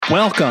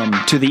Welcome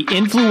to the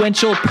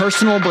Influential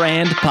Personal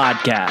Brand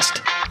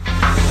Podcast.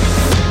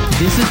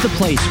 This is the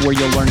place where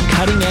you'll learn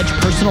cutting-edge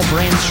personal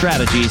brand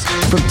strategies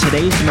from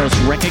today's most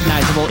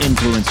recognizable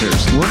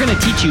influencers. We're going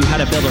to teach you how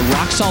to build a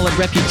rock-solid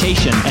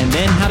reputation and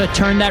then how to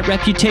turn that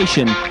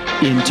reputation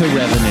into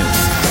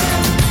revenue.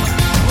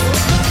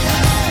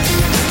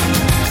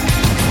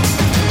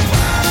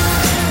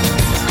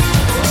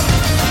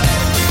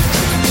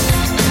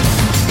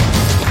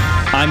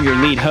 I'm your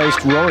lead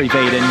host, Rory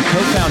Vaden,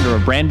 co-founder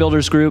of Brand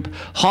Builders Group,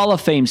 Hall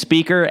of Fame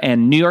speaker,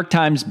 and New York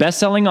Times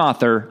bestselling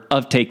author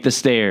of Take the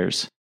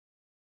Stairs.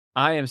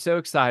 I am so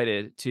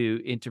excited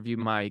to interview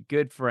my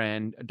good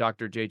friend,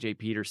 Dr. J.J.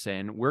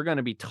 Peterson. We're going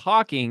to be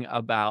talking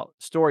about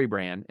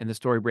StoryBrand and the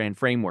StoryBrand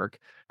framework.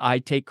 I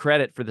take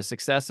credit for the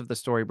success of the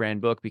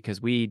StoryBrand book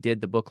because we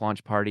did the book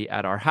launch party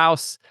at our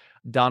house.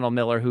 Donald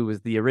Miller, who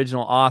was the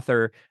original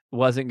author,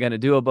 wasn't going to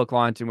do a book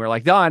launch. And we're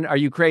like, Don, are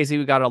you crazy?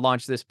 We got to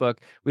launch this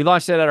book. We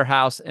launched it at our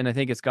house, and I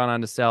think it's gone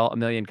on to sell 1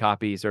 million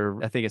copies,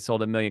 or I think it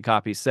sold 1 million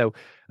copies. So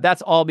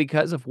that's all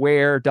because of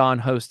where Don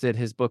hosted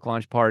his book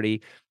launch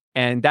party.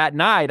 And that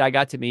night, I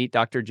got to meet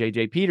Dr.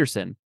 J.J.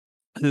 Peterson,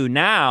 who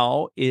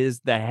now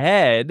is the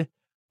head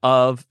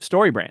of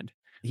StoryBrand.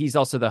 He's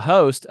also the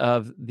host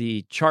of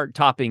the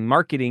chart-topping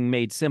Marketing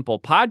Made Simple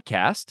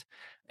podcast.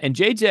 And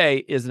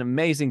JJ is an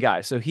amazing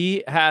guy. So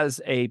he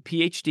has a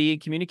PhD in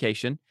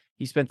communication.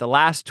 He spent the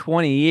last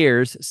 20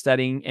 years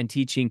studying and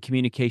teaching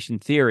communication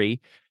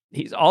theory.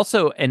 He's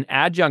also an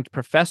adjunct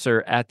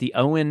professor at the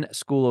Owen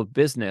School of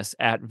Business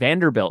at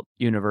Vanderbilt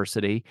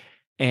University.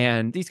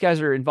 And these guys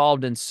are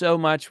involved in so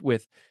much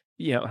with,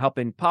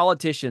 helping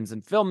politicians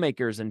and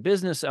filmmakers and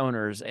business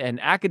owners and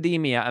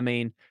academia. I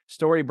mean,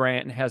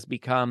 StoryBrand has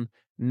become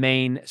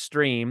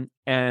mainstream.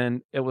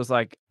 And it was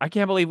like, I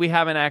can't believe we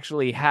haven't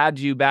actually had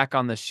you back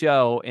on the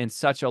show in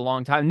such a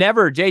long time.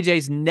 Never.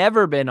 JJ's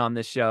never been on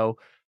this show.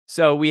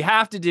 So we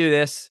have to do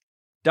this.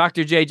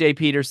 Dr. J.J.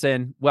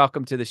 Peterson,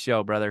 welcome to the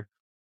show, brother.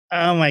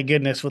 Oh my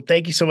goodness. Well,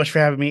 thank you so much for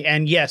having me.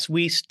 And yes,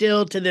 we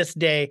still to this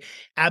day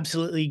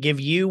absolutely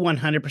give you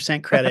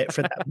 100% credit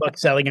for that book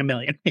selling 1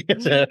 million.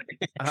 So,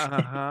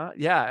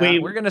 yeah.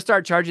 We're going to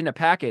start charging a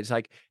package.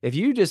 Like, if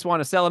you just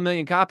want to sell 1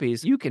 million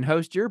copies, you can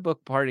host your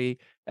book party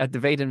at the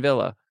Vaden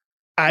Villa.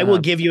 I will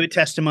give you a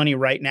testimony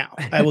right now.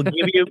 I will give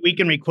you, we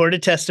can record a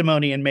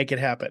testimony and make it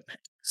happen.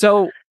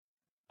 So,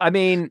 I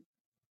mean,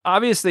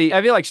 obviously,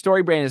 I feel like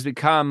StoryBrand has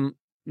become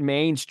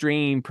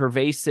mainstream,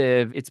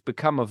 pervasive. It's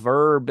become a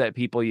verb that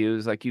people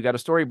use. Like, you got to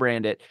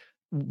StoryBrand it.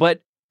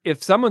 But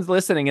if someone's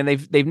listening and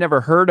they've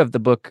never heard of the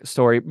book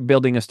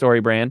Building a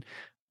StoryBrand,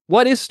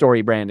 what is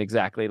StoryBrand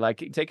exactly?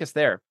 Like, take us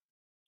there.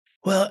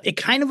 Well, it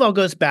kind of all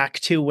goes back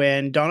to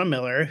when Donald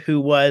Miller, who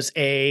was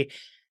he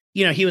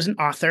was an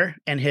author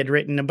and had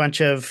written a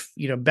bunch of,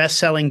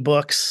 best-selling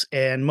books,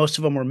 and most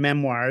of them were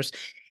memoirs.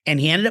 And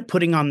he ended up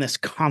putting on this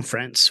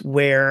conference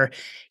where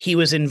he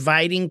was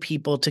inviting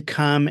people to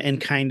come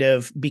and kind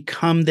of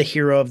become the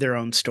hero of their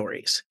own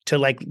stories,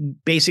 to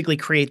basically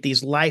create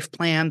these life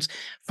plans,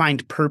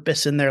 find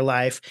purpose in their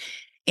life.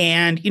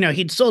 And,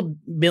 he'd sold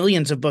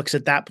millions of books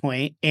at that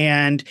point.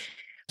 And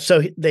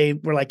so they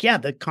were like, yeah,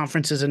 the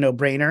conference is a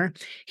no-brainer.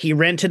 He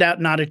rented out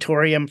an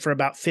auditorium for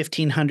about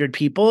 1,500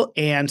 people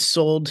and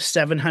sold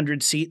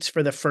 700 seats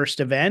for the first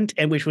event,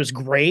 and which was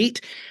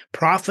great,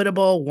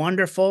 profitable,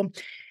 wonderful,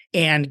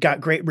 and got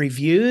great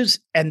reviews.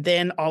 And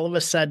then all of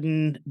a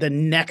sudden, the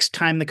next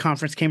time the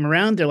conference came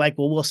around, they're like,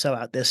 well, we'll sell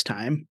out this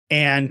time,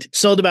 and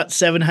sold about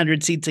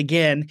 700 seats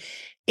again.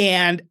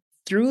 And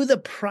through the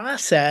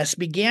process,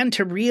 began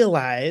to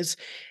realize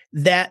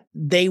that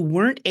they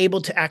weren't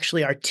able to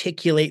actually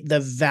articulate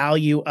the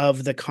value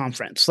of the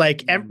conference.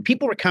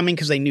 People were coming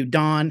because they knew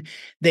Don.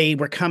 They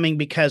were coming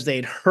because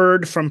they'd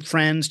heard from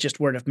friends, just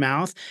word of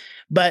mouth.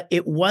 But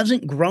it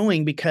wasn't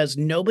growing because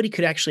nobody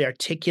could actually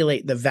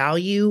articulate the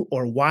value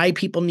or why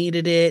people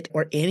needed it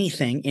or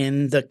anything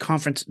in the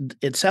conference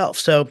itself.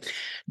 So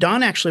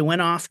Don actually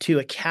went off to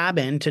a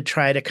cabin to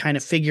try to kind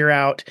of figure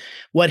out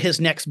what his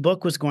next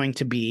book was going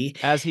to be.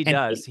 As he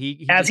does.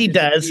 As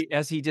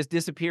he just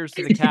disappears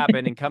to the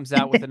cabin and comes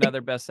out with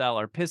another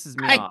bestseller. Pisses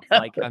me off.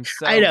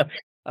 I know.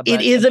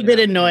 It is a bit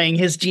annoying.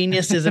 His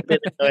genius is a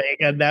bit annoying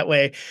in that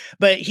way.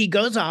 But he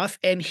goes off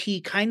and he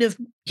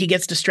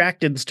gets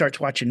distracted and starts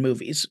watching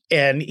movies.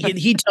 And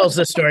he tells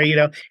the story,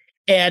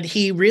 and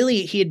he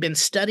had been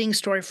studying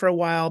story for a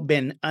while,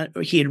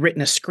 he had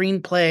written a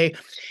screenplay,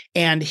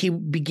 and he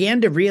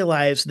began to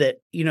realize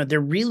that,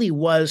 there really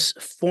was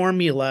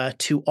formula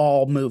to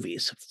all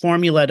movies,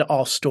 formula to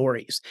all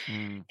stories.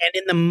 And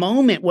in the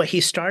moment, what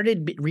he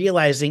started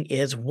realizing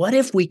is, what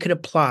if we could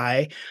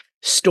apply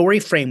story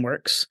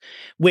frameworks,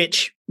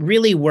 which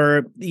really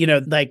were,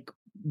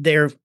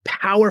 they're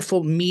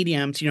powerful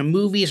mediums.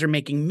 Movies are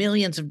making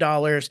millions of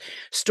dollars.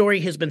 Story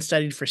has been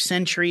studied for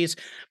centuries,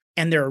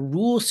 and there are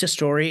rules to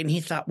story. And he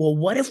thought, well,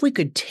 what if we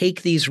could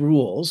take these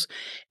rules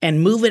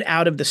and move it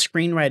out of the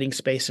screenwriting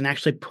space and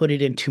actually put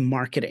it into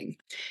marketing?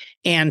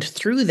 and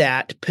through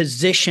that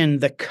position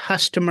the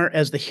customer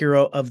as the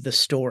hero of the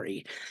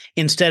story,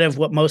 instead of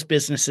what most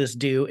businesses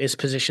do is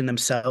position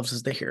themselves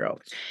as the hero.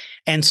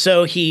 And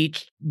so he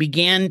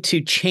began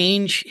to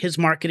change his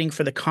marketing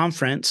for the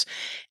conference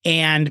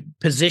and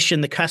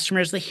position the customer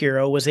as the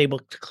hero, was able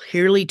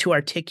clearly to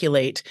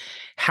articulate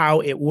how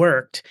it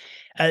worked,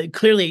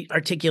 clearly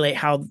articulate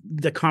how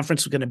the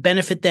conference was going to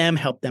benefit them,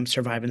 help them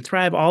survive and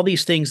thrive, all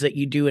these things that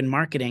you do in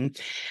marketing.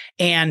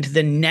 And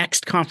the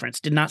next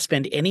conference did not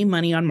spend any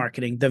money on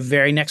marketing. The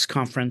very next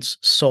conference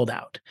sold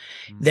out.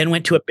 Then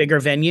went to a bigger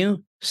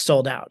venue,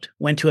 sold out.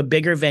 Went to a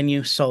bigger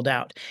venue, sold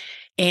out.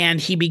 And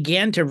he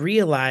began to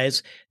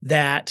realize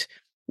that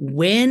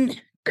when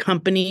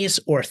companies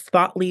or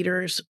thought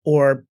leaders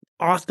or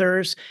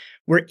authors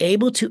were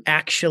able to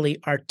actually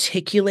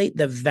articulate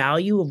the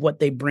value of what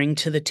they bring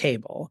to the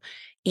table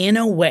in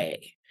a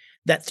way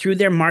that through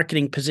their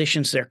marketing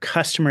positions their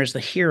customer as the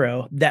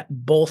hero, that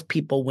both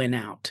people win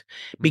out.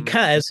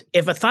 Because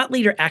if a thought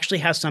leader actually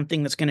has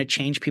something that's going to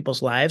change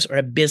people's lives, or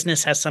a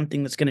business has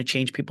something that's going to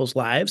change people's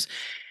lives,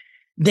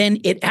 then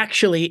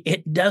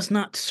it does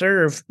not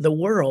serve the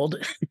world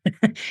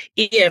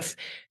if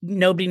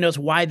nobody knows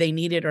why they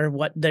need it or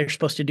what they're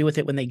supposed to do with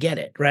it when they get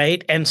it,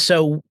 right? And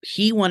so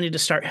he wanted to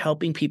start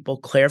helping people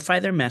clarify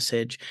their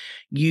message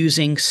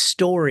using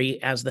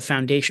story as the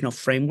foundational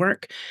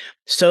framework,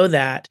 so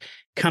that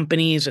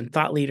companies and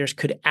thought leaders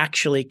could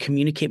actually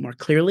communicate more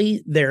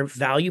clearly their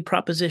value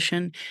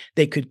proposition.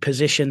 They could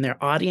position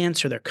their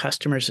audience or their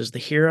customers as the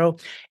hero,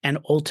 and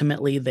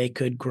ultimately they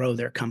could grow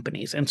their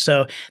companies. And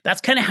so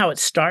that's kind of how it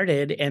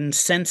started. And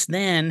since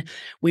then,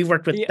 we've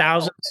worked with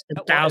thousands and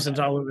thousands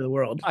all over the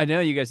world. I know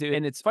you guys do.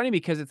 And it's funny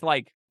because it's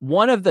like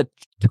one of the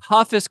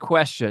toughest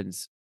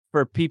questions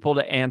for people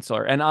to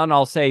answer. And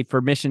I'll say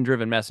for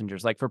mission-driven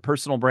messengers, like for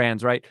personal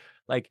brands, right?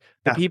 Like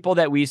the people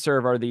that we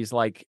serve are these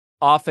like,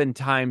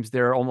 oftentimes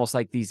they're almost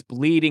like these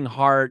bleeding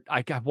heart.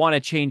 I want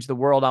to change the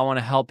world. I want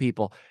to help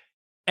people.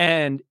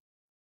 And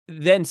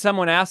then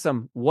someone asks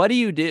them, what do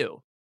you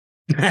do?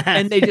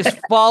 And they just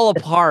fall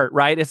apart,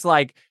 right? It's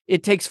like,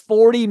 it takes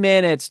 40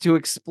 minutes to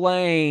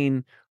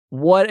explain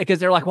because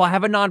they're like, well, I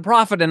have a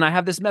nonprofit and I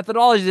have this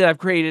methodology that I've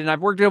created and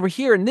I've worked over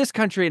here in this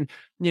country. And,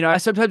 I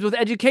sometimes with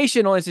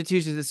educational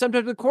institutions and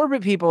sometimes with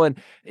corporate people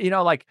and,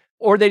 like,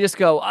 or they just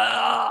go,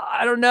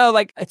 I don't know.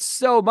 Like, it's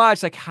so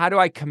much. Like, how do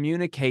I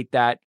communicate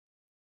that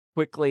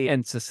quickly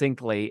and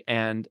succinctly?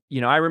 And,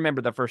 I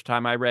remember the first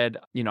time I read,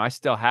 I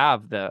still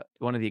have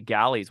one of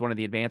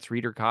the advanced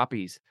reader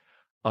copies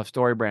of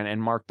StoryBrand,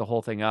 and marked the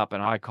whole thing up.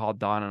 And I called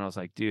Don and I was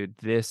like, dude,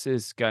 this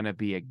is going to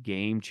be a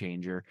game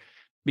changer,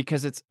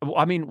 because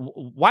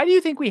why do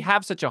you think we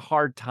have such a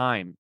hard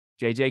time,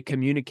 JJ,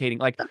 communicating?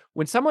 Like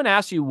when someone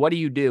asks you, what do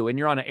you do? And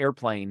you're on an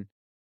airplane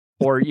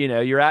or,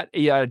 you're at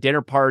a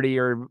dinner party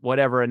or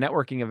whatever, a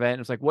networking event.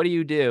 It's like, what do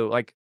you do?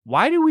 Like,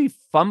 why do we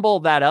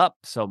fumble that up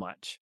so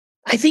much?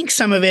 I think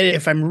some of it,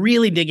 if I'm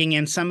really digging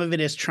in, some of it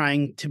is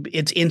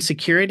it's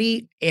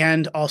insecurity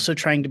and also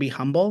trying to be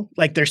humble.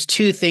 Like there's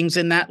two things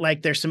in that.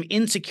 Like there's some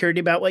insecurity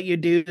about what you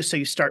do, so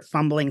you start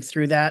fumbling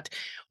through that,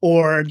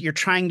 or you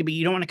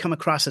don't want to come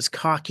across as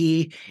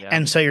cocky. Yeah.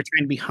 And so you're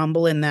trying to be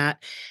humble in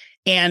that.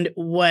 And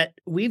what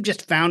we've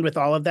just found with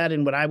all of that,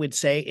 and what I would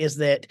say is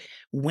that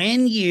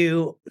when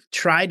you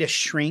try to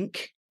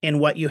shrink in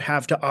what you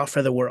have to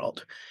offer the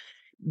world,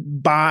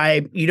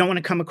 you don't want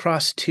to come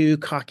across too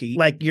cocky,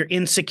 like you're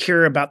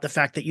insecure about the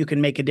fact that you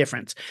can make a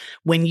difference.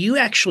 When you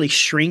actually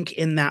shrink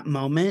in that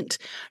moment,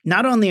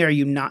 not only are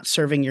you not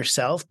serving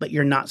yourself, but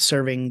you're not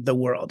serving the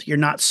world. You're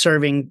not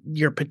serving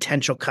your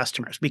potential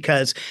customers,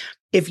 because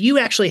if you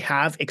actually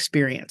have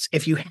experience,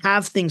 if you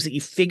have things that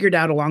you figured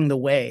out along the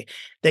way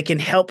that can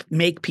help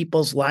make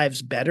people's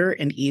lives better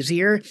and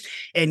easier,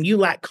 and you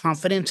lack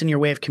confidence in your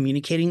way of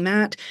communicating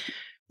that,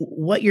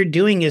 what you're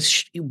doing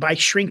is by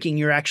shrinking,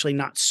 you're actually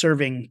not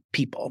serving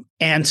people.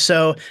 And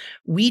so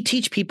we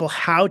teach people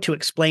how to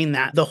explain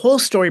that. The whole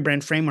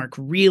StoryBrand framework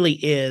really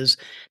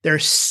there are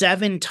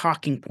 7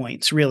 talking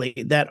points really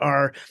that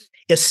are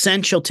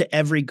essential to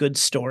every good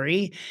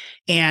story.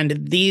 And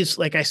these,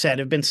 like I said,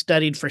 have been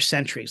studied for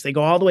centuries. They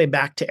go all the way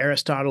back to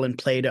Aristotle and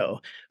Plato,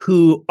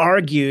 who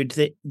argued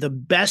that the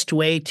best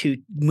way to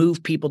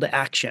move people to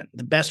action,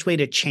 the best way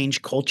to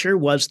change culture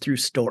was through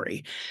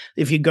story.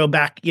 If you go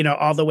back,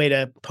 all the way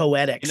to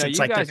poetics, it's you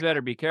like guys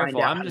better be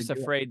careful. I'm just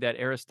afraid that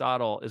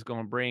Aristotle is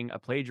going to bring a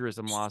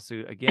plagiarism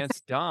lawsuit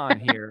against Don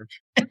here.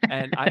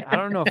 And I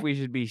don't know if we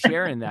should be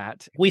sharing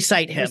that. We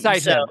cite him.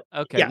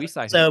 Okay, yeah, we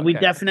cite him. So we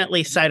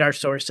definitely cite our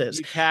sources.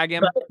 You tag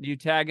him? Do you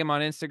tag him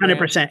on Instagram?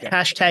 100%. Okay.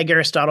 Hashtag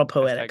Aristotle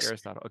Poetics. Hashtag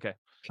Aristotle. Okay.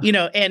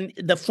 And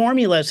the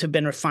formulas have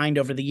been refined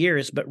over the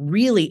years, but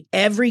really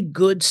every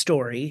good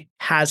story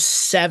has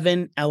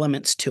 7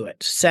 elements to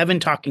it, 7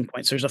 talking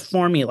points. There's a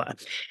formula.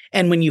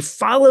 And when you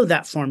follow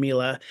that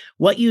formula,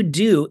 what you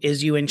do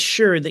is you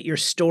ensure that your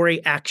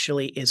story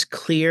actually is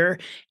clear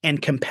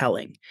and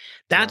compelling.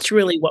 That's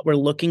really what we're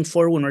looking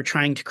for when we're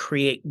trying to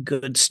create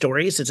good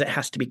stories, is it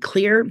has to be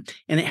clear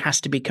and it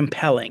has to be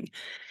compelling.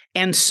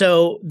 And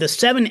so the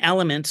 7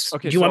 elements,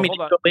 Okay, do you so want me hold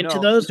to on. go into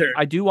No, those? Or?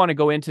 I do want to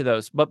go into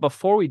those. But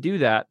before we do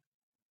that,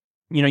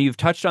 you've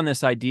touched on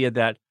this idea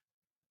that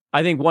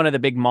I think one of the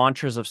big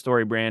mantras of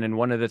StoryBrand, and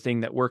one of the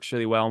things that works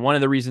really well, and one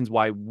of the reasons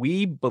why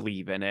we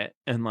believe in it,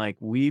 and like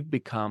we've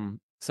become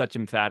such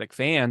emphatic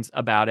fans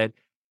about it,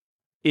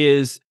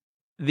 is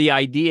the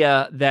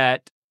idea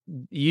that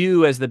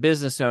you as the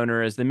business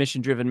owner, as the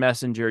mission-driven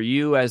messenger,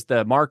 you as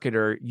the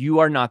marketer, you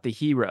are not the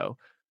hero.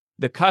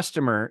 The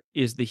customer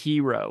is the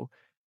hero.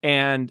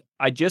 And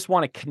I just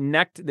want to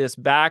connect this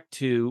back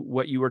to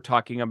what you were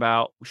talking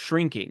about,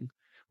 shrinking.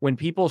 When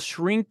people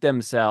shrink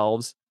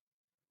themselves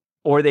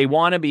or they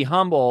want to be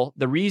humble,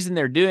 the reason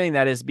they're doing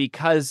that is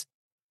because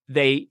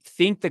they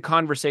think the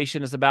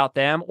conversation is about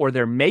them, or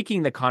they're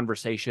making the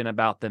conversation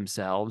about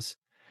themselves.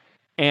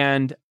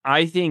 And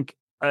I think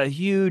a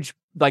huge,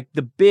 like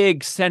the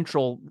big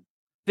central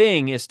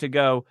thing is to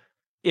go,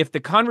 if the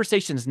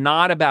conversation is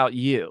not about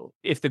you,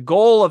 if the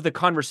goal of the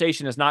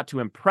conversation is not to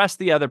impress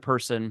the other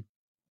person,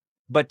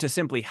 but to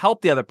simply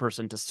help the other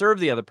person, to serve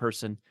the other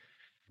person,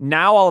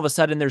 now all of a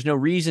sudden there's no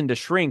reason to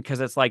shrink,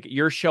 because it's like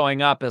you're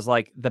showing up as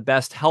like the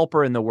best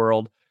helper in the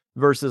world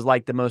versus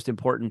like the most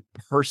important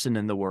person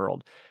in the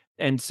world.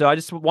 And so I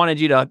just wanted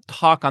you to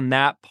talk on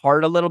that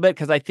part a little bit,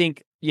 because I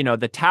think,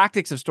 the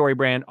tactics of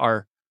StoryBrand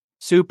are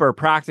super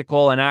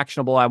practical and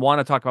actionable. I want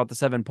to talk about the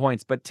 7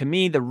 points, but to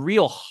me, the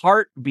real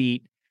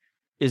heartbeat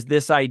is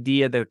this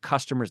idea that the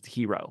customer's the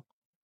hero.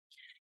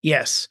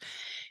 Yes.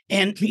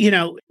 And,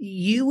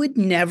 you would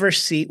never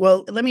see,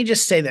 well, let me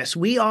just say this.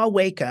 We all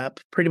wake up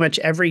pretty much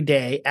every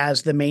day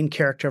as the main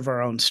character of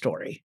our own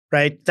story,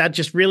 right? That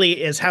just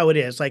really is how it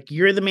is. Like,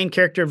 you're the main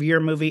character of your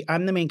movie.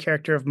 I'm the main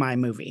character of my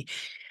movie.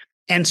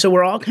 And so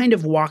we're all kind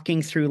of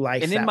walking through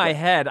life. And in my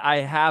head, I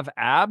have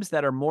abs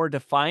that are more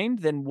defined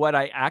than what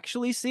I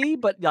actually see.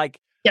 But like,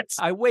 yes.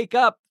 I wake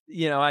up,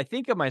 I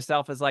think of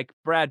myself as like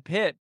Brad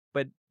Pitt,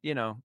 but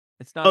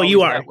it's not Oh, always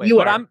you are. that way. You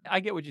but are.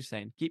 I get what you're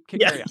saying. Yeah.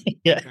 Carry on.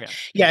 Yeah. Carry on.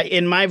 Yeah.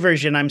 In my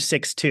version, I'm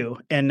 6'2"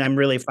 and I'm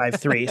really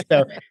 5'3".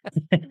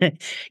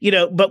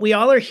 So, but we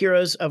all are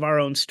heroes of our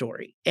own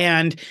story.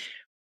 And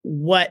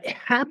what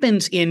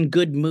happens in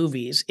good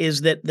movies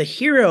is that the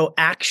hero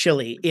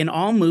actually, in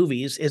all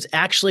movies, is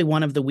actually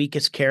one of the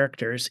weakest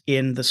characters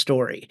in the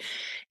story.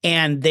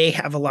 And they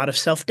have a lot of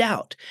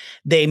self-doubt.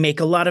 They make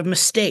a lot of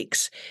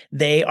mistakes.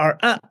 They are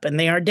up and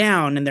they are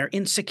down and they're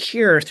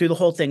insecure through the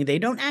whole thing. They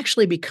don't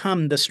actually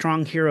become the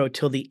strong hero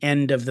till the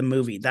end of the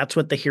movie. That's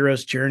what the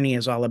hero's journey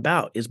is all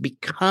about, is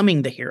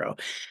becoming the hero.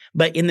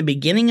 But in the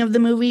beginning of the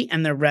movie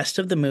and the rest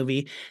of the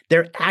movie,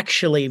 they're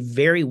actually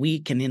very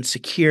weak and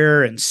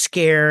insecure and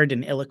scared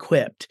and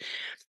ill-equipped.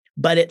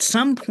 But at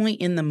some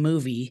point in the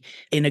movie,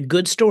 in a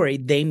good story,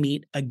 they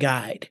meet a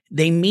guide.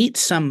 They meet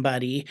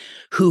somebody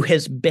who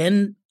has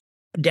been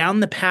down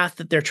the path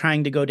that they're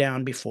trying to go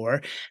down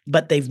before,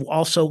 but they've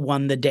also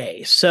won the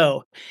day.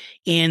 So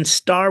in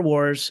Star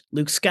Wars,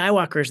 Luke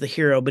Skywalker is the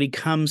hero, but he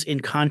comes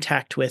in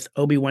contact with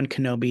Obi-Wan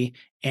Kenobi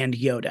and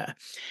Yoda.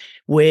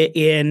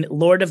 In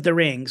Lord of the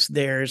Rings,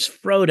 there's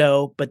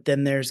Frodo, but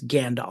then there's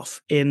Gandalf.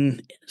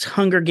 In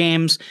Hunger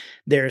Games,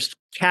 there's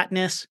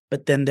Katniss,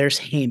 but then there's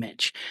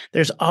Haymitch.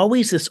 There's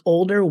always this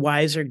older,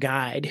 wiser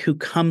guide who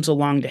comes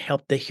along to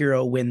help the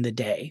hero win the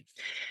day.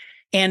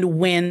 And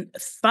when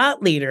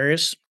thought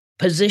leaders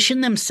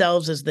position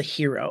themselves as the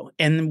hero,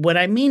 and what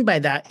I mean by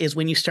that is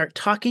when you start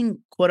talking,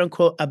 quote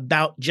unquote,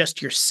 about just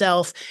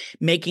yourself,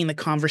 making the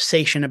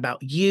conversation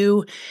about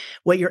you,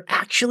 what you're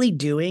actually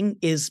doing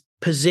is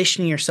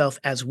positioning yourself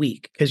as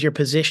weak, because you're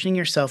positioning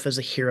yourself as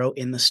a hero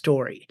in the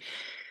story.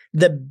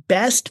 The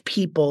best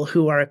people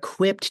who are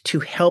equipped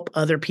to help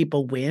other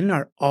people win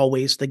are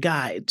always the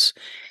guides.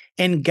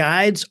 And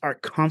guides are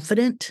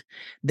confident.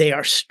 They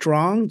are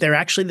strong. They're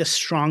actually the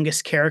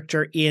strongest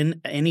character in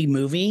any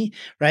movie,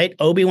 right?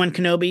 Obi-Wan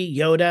Kenobi,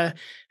 Yoda,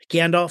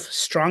 Gandalf,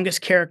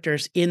 strongest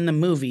characters in the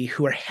movie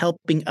who are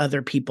helping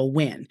other people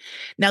win.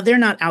 Now, they're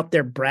not out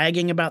there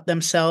bragging about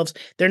themselves.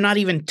 They're not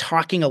even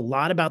talking a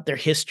lot about their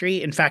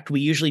history. In fact, we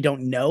usually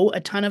don't know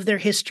a ton of their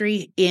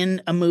history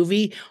in a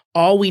movie.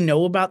 All we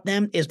know about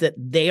them is that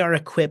they are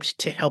equipped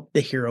to help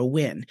the hero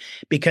win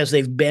because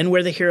they've been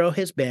where the hero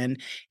has been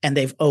and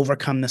they've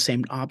overcome the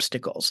same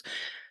obstacles.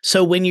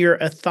 So when you're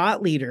a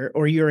thought leader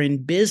or you're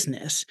in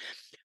business,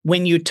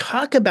 when you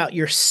talk about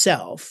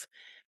yourself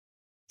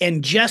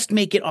and just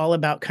make it all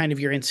about kind of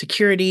your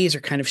insecurities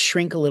or kind of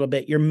shrink a little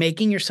bit, you're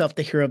making yourself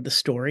the hero of the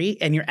story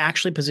and you're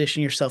actually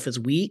positioning yourself as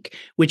weak,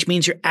 which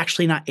means you're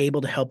actually not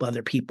able to help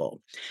other people.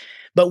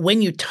 But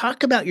when you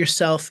talk about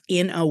yourself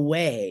in a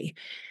way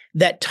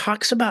that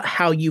talks about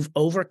how you've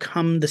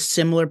overcome the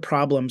similar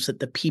problems that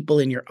the people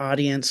in your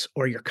audience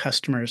or your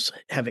customers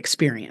have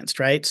experienced,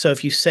 right? So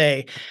if you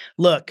say,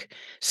 look,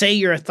 say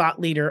you're a thought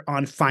leader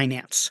on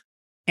finance,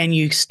 and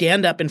you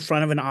stand up in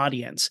front of an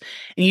audience,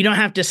 and you don't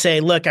have to say,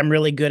 look, I'm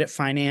really good at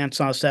finance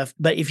and all that stuff.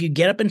 But if you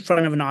get up in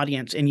front of an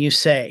audience and you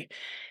say,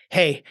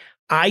 hey,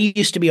 I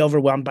used to be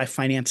overwhelmed by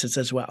finances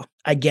as well.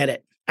 I get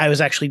it. I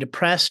was actually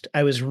depressed.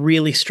 I was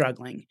really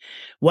struggling.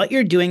 What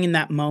you're doing in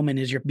that moment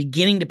is you're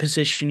beginning to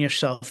position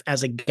yourself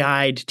as a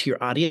guide to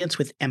your audience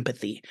with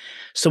empathy.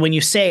 So when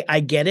you say, I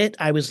get it,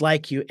 I was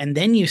like you, and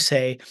then you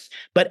say,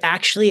 but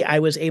actually I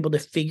was able to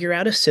figure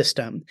out a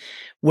system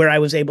where I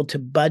was able to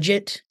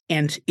budget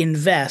and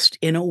invest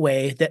in a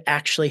way that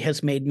actually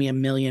has made me a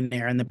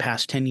millionaire in the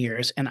past 10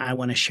 years, and I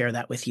want to share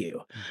that with you.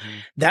 Mm-hmm.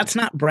 That's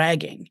not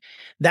bragging.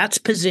 That's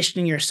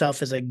positioning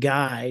yourself as a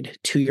guide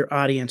to your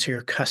audience or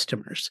your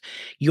customers.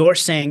 You're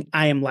saying,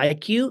 I am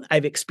like you.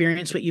 I've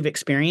experienced what you've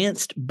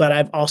experienced, but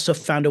I've also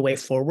found a way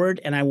forward,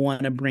 and I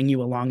want to bring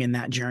you along in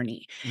that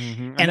journey.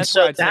 Mm-hmm. And that's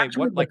so where I'd say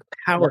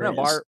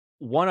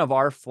one of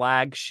our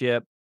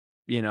flagship,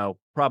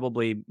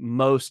 probably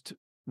most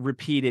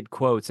repeated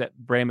quotes at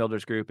Brand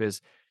Builders Group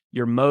is,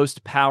 you're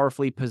most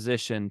powerfully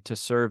positioned to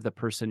serve the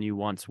person you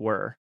once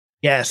were.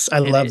 Yes, I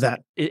love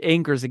that. It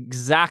anchors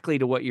exactly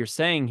to what you're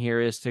saying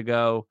here, is to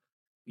go,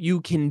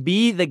 you can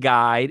be the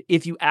guide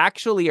if you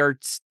actually are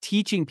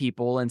teaching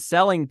people and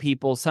selling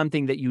people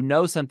something that you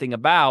know something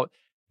about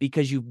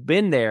because you've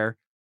been there.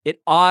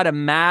 It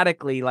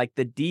automatically, like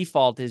the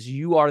default is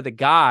you are the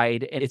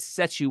guide, and it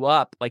sets you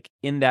up like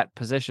in that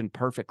position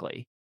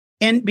perfectly.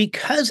 And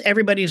because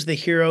everybody's the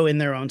hero in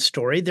their own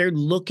story, they're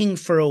looking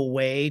for a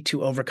way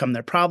to overcome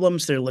their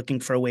problems. They're looking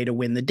for a way to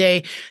win the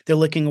day. They're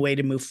looking a way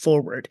to move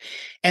forward.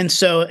 And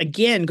so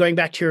again, going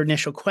back to your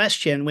initial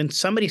question, when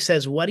somebody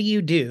says, what do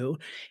you do?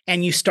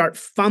 And you start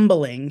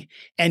fumbling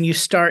and you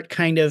start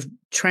kind of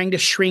trying to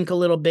shrink a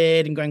little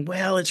bit and going,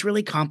 well, it's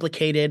really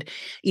complicated.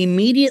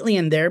 Immediately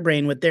in their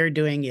brain, what they're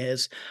doing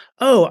is,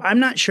 oh, I'm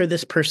not sure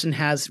this person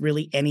has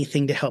really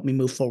anything to help me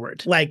move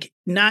forward. Like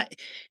not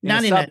in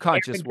a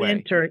subconscious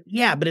way.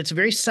 But it's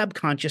very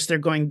subconscious. They're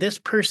going, this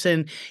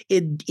person,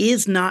 it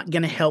is not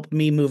going to help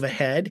me move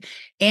ahead.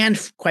 And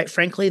quite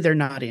frankly, they're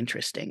not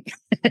interesting.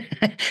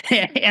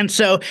 And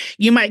so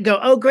you might go,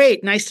 oh,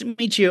 great. Nice to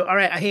meet you. All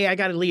right. Hey, I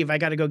got to leave. I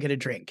got to go get a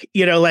drink.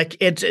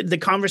 The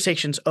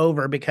conversation's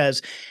over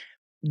because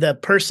the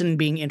person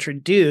being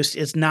introduced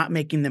is not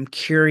making them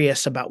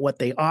curious about what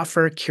they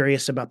offer,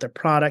 curious about their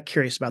product,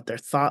 curious about their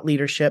thought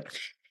leadership.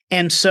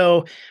 And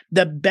so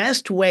the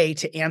best way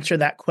to answer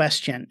that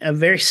question, a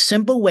very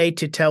simple way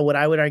to tell what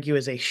I would argue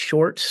is a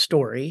short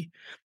story,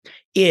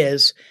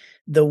 is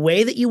the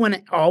way that you want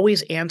to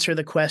always answer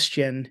the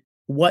question,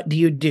 what do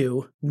you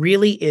do,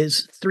 really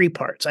is 3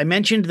 parts. I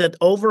mentioned that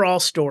overall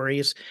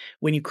stories,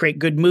 when you create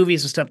good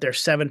movies and stuff, there are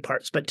 7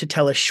 parts. But to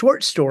tell a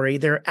short story,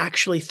 there are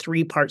actually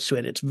 3 parts to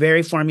it. It's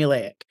very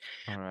formulaic.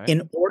 All right.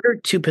 In order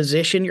to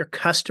position your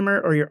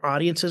customer or your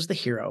audience as the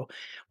hero,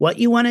 what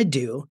you want to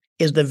do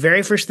is the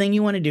very first thing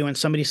you want to do when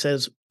somebody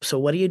says, so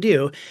what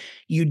do?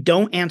 You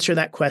don't answer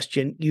that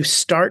question. You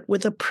start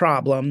with a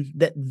problem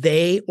that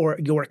they or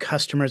your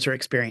customers are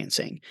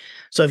experiencing.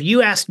 So if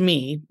you asked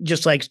me,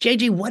 just like,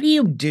 JG, what do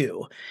you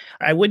do?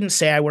 I wouldn't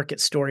say I work at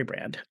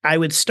StoryBrand. I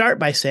would start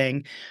by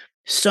saying,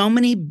 so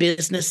many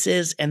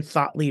businesses and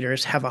thought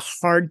leaders have a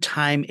hard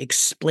time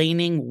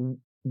explaining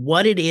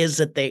what it is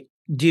that they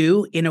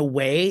do in a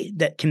way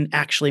that can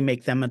actually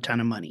make them a ton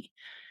of money.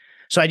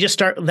 So I just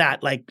start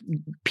that, like,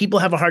 people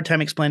have a hard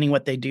time explaining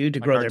what they do to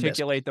grow their business.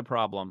 Articulate the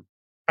problem.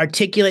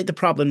 Articulate the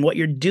problem. What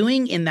you're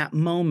doing in that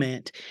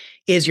moment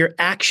is you're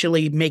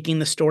actually making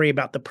the story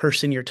about the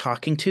person you're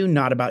talking to,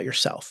 not about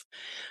yourself.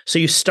 So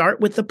you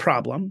start with the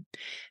problem,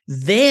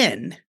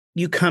 then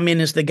you come in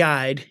as the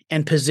guide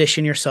and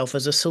position yourself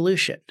as a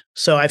solution.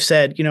 So I've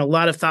said, a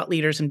lot of thought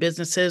leaders and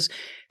businesses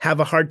have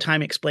a hard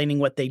time explaining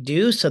what they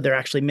do, so they're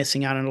actually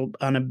missing out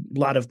on a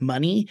lot of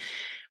money.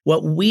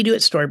 What we do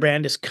at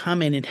StoryBrand is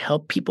come in and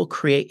help people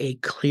create a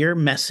clear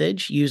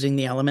message using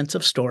the elements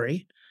of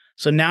story.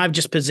 So now I've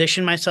just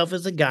positioned myself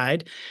as a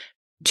guide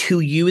to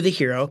you, the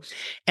hero.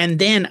 And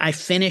then I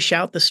finish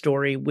out the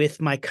story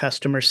with my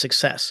customer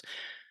success.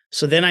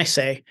 So then I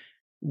say,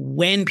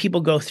 when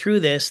people go through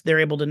this, they're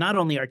able to not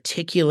only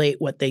articulate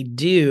what they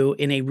do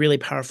in a really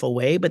powerful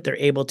way, but they're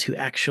able to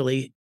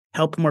actually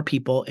help more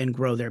people and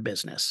grow their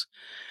business.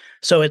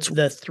 So it's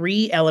the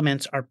 3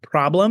 elements are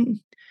problem,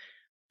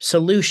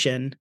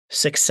 solution,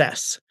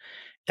 success.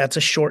 That's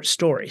a short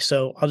story.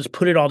 So I'll just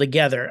put it all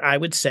together. I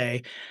would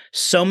say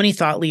so many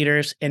thought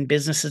leaders and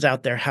businesses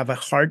out there have a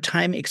hard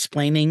time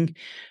explaining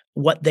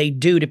what they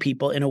do to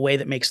people in a way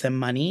that makes them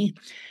money.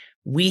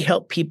 We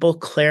help people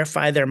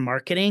clarify their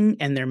marketing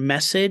and their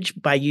message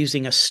by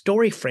using a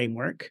story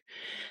framework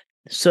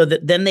so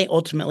that then they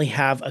ultimately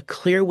have a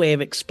clear way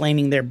of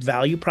explaining their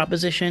value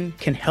proposition,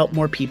 can help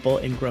more people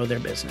and grow their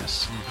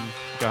business.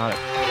 Mm-hmm. Got it.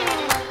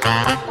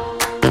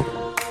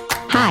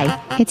 Hi,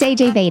 it's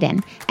AJ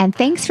Vaden, and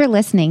thanks for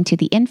listening to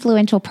the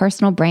Influential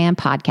Personal Brand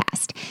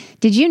Podcast.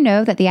 Did you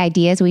know that the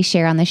ideas we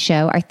share on the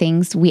show are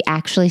things we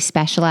actually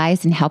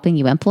specialize in helping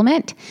you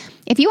implement?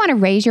 If you want to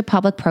raise your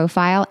public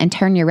profile and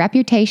turn your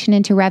reputation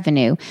into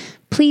revenue,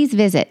 please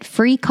visit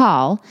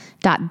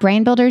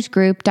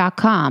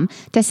freecall.brandbuildersgroup.com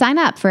to sign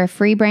up for a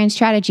free brand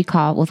strategy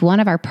call with one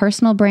of our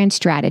personal brand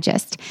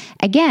strategists.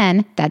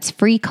 Again, that's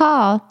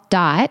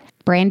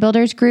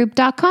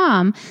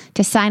freecall.brandbuildersgroup.com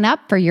to sign up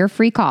for your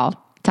free call.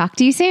 Talk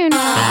to you soon.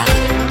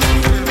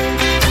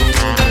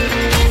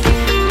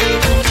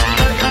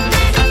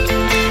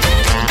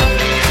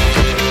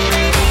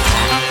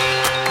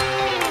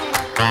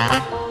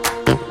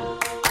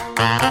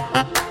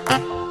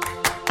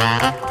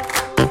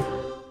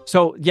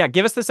 So yeah,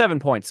 give us the 7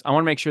 points. I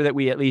want to make sure that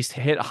we at least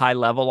hit a high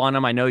level on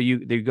them. I know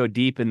they go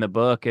deep in the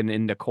book and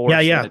in the course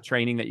and the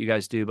training that you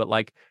guys do, but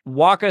like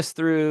walk us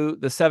through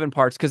the 7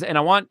 parts. And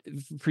I want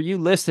for you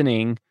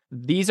listening,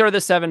 these are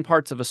the 7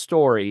 parts of a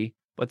story,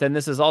 but then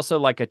this is also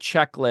like a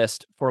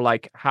checklist for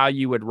like how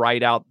you would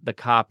write out the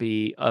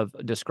copy of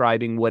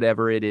describing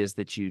whatever it is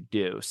that you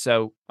do.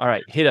 So, all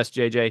right, hit us,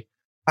 JJ.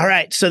 All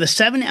right. So the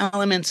 7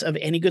 elements of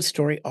any good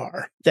story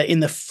are that in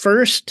the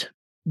first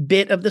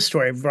bit of the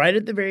story, right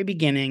at the very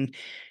beginning,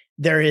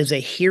 there is a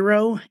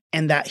hero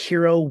and that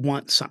hero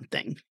wants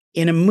something.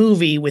 In a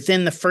movie,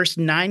 within the first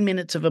 9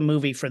 minutes of a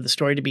movie, for the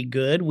story to be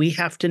good, we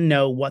have to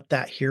know what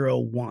that hero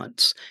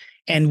wants.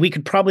 And we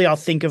could probably all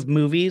think of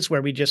movies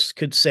where we just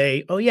could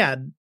say, oh yeah,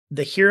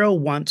 the hero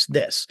wants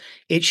this.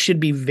 It should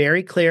be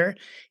very clear.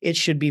 It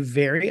should be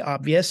very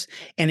obvious.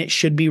 And it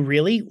should be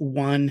really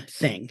one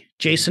thing.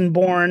 Jason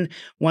Bourne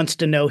wants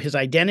to know his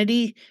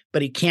identity,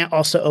 but he can't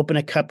also open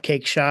a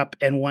cupcake shop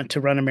and want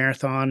to run a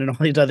marathon and all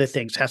these other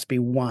things. It has to be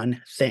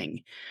one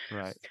thing.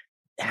 Right.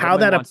 How Someone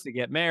that wants to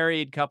get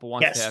married, couple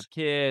wants to have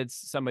kids,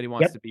 somebody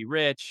wants to be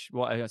rich,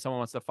 someone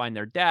wants to find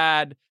their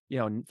dad,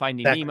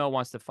 Finding Nemo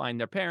wants to find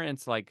their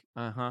parents,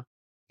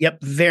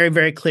 Yep, very,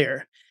 very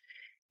clear.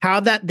 How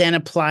that then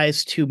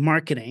applies to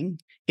marketing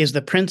is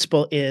the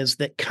principle is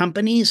that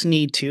companies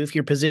need to, if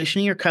you're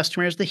positioning your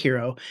customer as the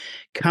hero,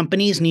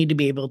 companies need to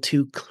be able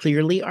to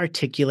clearly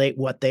articulate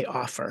what they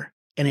offer.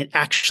 And it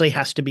actually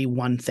has to be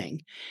one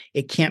thing.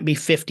 It can't be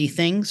 50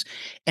 things.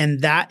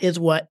 And that is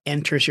what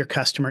enters your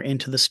customer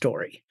into the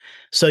story.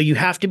 So you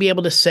have to be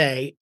able to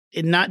say,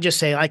 not just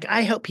say like,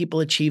 I help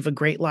people achieve a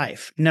great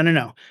life.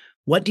 No.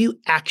 What do you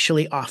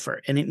actually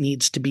offer? And it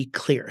needs to be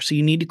clear. So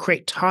you need to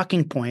create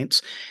talking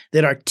points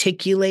that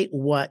articulate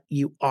what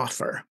you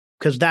offer,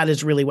 because that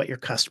is really what your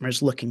customer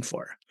is looking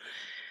for.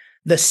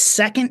 The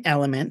second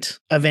element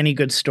of any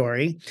good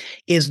story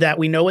is that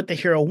we know what the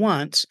hero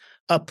wants.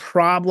 A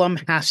problem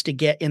has to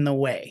get in the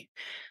way.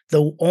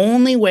 The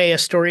only way a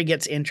story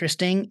gets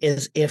interesting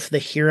is if the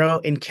hero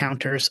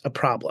encounters a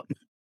problem,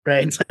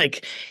 right? It's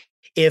like,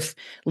 if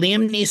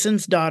Liam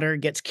Neeson's daughter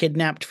gets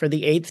kidnapped for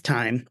the 8th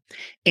time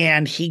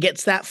and he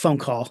gets that phone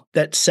call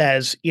that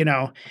says,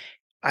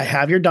 I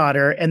have your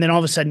daughter. And then all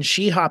of a sudden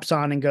she hops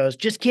on and goes,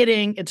 just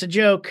kidding. It's a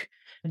joke.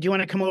 Do you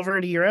want to come over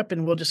to Europe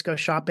and we'll just go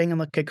shopping and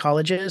look at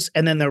colleges?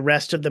 And then the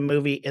rest of the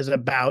movie is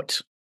about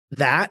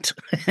that.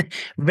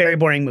 Very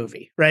boring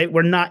movie, right?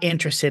 We're not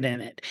interested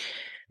in it.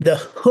 The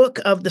hook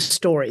of the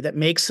story that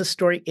makes the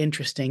story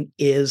interesting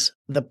is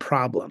the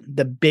problem.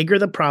 The bigger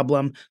the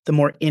problem, the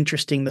more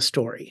interesting the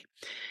story.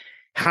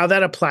 How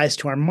that applies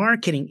to our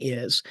marketing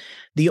is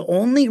the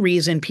only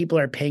reason people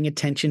are paying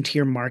attention to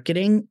your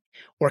marketing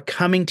or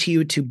coming to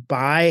you to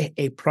buy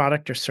a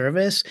product or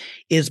service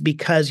is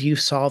because you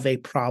solve a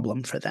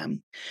problem for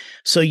them.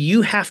 So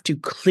you have to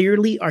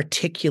clearly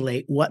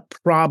articulate what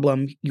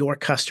problem your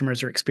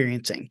customers are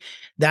experiencing.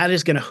 That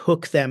is going to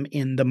hook them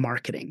in the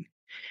marketing.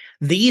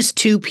 These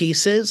 2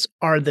 pieces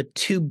are the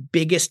 2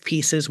 biggest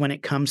pieces when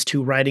it comes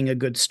to writing a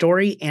good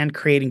story and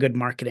creating good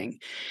marketing.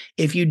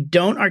 If you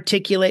don't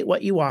articulate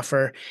what you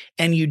offer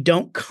and you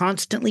don't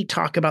constantly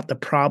talk about the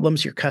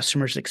problems your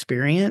customers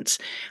experience,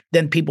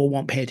 then people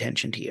won't pay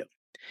attention to you.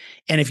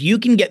 And if you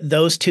can get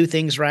those 2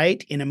 things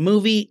right in a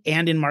movie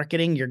and in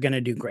marketing, you're going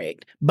to do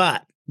great.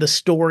 But the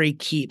story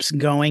keeps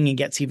going and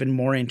gets even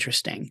more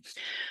interesting.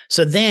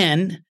 So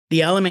then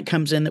the element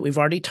comes in that we've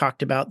already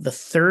talked about. The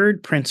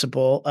third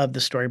principle of the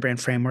StoryBrand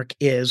framework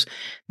is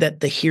that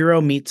the hero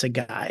meets a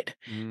guide.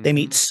 Mm-hmm. They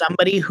meet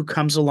somebody who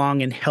comes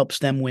along and helps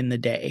them win the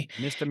day.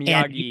 Mr.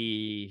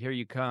 Miyagi, here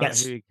you come.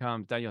 Yes. Here you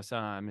come.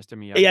 Dayo-san, Mr.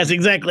 Miyagi. Yes,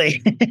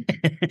 exactly.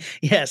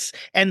 Yes.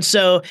 And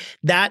so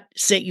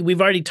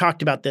we've already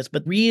talked about this,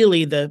 but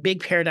really the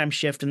big paradigm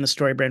shift in the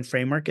StoryBrand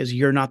framework is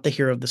you're not the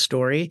hero of the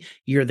story,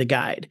 you're the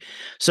guide.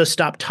 So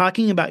stop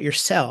talking about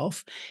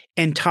yourself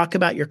and talk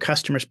about your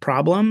customers'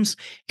 problems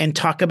and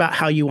talk about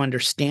how you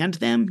understand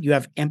them. You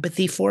have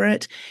empathy for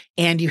it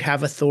and you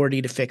have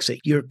authority to fix it.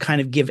 You kind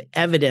of give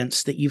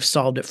evidence that you've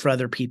solved it for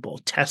other people,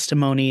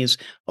 testimonies,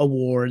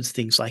 awards,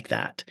 things like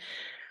that.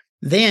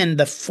 Then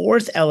the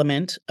fourth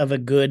element of a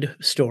good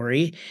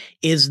story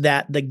is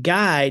that the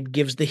guide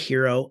gives the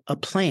hero a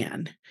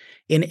plan.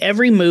 In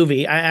every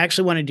movie, I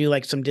actually want to do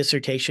like some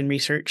dissertation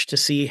research to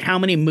see how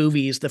many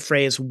movies the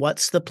phrase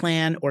 "what's the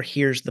plan" or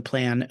 "here's the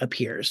plan"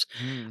 appears.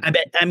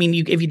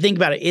 If you think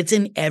about it, it's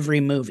in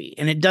every movie,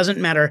 and it doesn't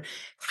matter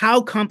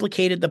how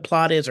complicated the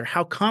plot is or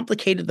how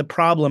complicated the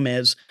problem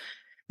is.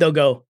 They'll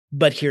go,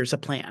 but here's a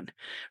plan,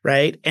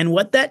 right? And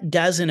what that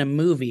does in a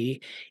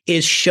movie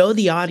is show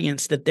the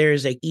audience that there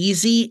is an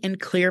easy and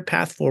clear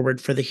path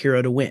forward for the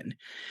hero to win,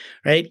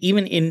 right?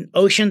 Even in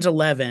Ocean's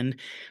 11,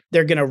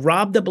 they're going to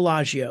rob the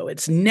Bellagio.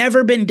 It's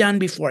never been done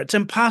before. It's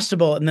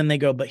impossible. And then they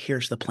go, but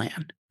here's the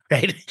plan,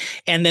 right?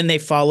 And then they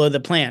follow the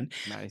plan.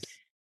 Nice.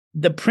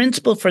 The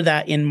principle for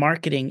that in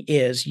marketing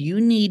is you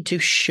need to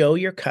show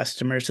your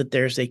customers that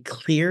there's a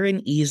clear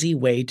and easy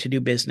way to do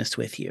business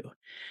with you.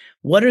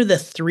 What are the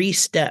 3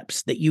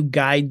 steps that you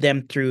guide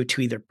them through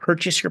to either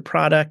purchase your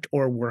product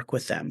or work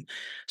with them?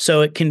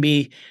 So it can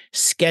be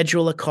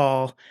schedule a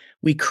call,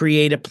 we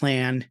create a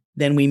plan,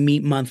 then we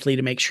meet monthly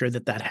to make sure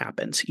that that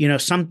happens.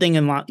 Something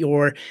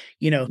or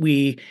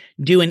we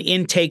do an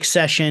intake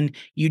session,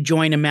 you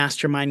join a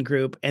mastermind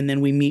group, and then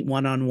we meet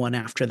one-on-one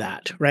after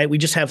that, right? We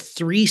just have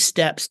 3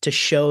 steps to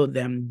show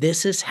them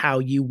this is how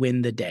you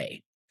win the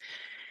day.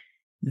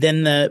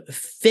 Then the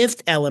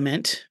 5th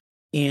element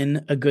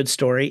in a good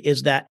story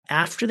is that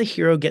after the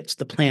hero gets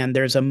the plan,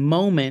 there's a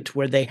moment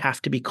where they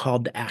have to be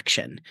called to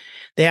action.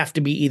 They have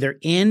to be either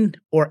in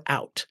or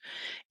out.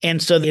 And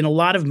so in a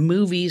lot of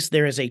movies,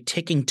 there is a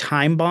ticking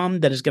time bomb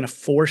that is going to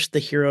force the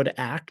hero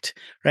to act,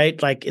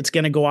 right? Like it's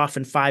going to go off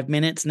in 5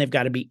 minutes and they've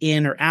got to be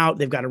in or out.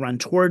 They've got to run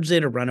towards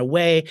it or run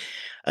away.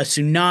 A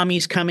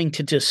tsunami's coming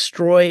to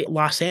destroy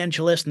Los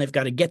Angeles and they've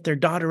got to get their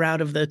daughter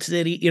out of the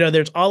city.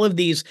 There's all of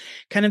these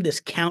kind of this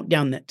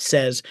countdown that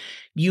says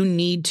you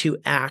need to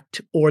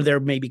act or there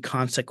may be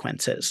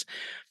consequences.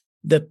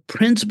 The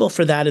principle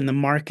for that in the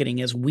marketing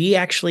is we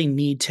actually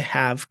need to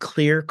have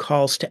clear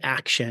calls to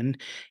action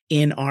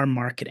in our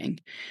marketing.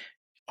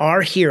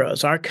 Our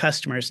heroes, our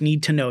customers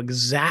need to know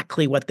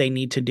exactly what they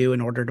need to do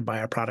in order to buy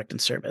our product and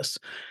service.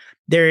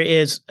 There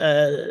is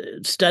a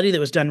study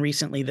that was done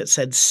recently that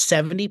said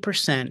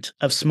 70%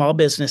 of small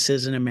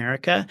businesses in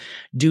America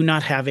do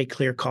not have a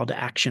clear call to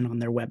action on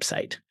their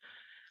website.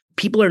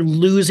 People are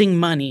losing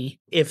money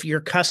if your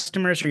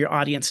customers or your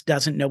audience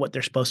doesn't know what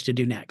they're supposed to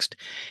do next.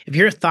 If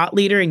you're a thought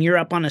leader and you're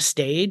up on a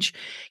stage,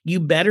 you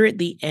better at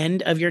the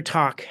end of your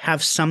talk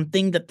have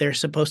something that they're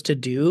supposed to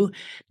do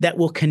that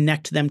will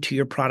connect them to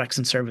your products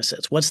and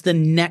services. What's the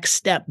next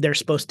step they're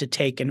supposed to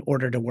take in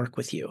order to work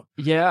with you?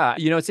 Yeah.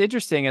 It's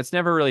interesting. It's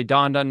never really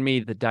dawned on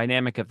me the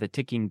dynamic of the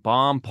ticking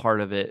bomb part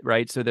of it,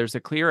 right? So there's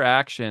a clear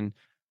action.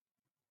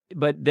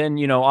 But then,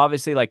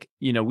 obviously,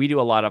 we do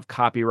a lot of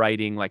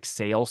copywriting, like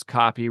sales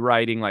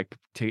copywriting, like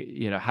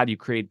to, how do you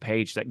create a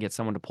page that gets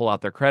someone to pull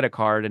out their credit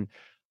card? And,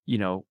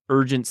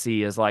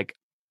 urgency is like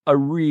a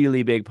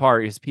really big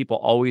part because people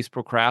always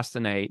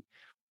procrastinate.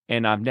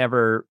 And I've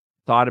never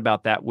thought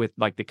about that with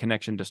like the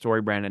connection to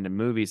StoryBrand and the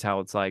movies, how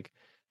it's like,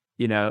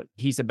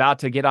 he's about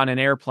to get on an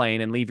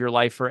airplane and leave your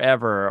life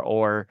forever.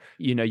 Or,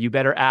 you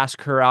better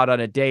ask her out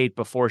on a date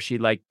before she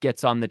like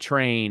gets on the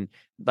train,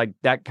 like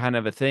that kind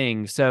of a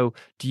thing. So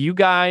do you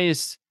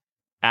guys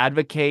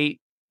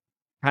advocate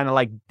kind of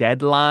like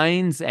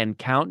deadlines and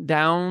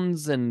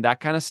countdowns and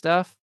that kind of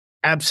stuff?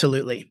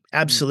 Absolutely.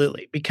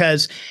 Absolutely.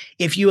 Because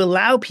if you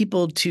allow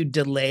people to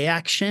delay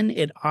action,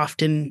 it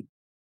often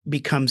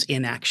becomes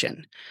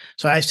inaction.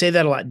 So I say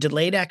that a lot.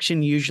 Delayed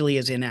action usually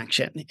is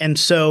inaction. And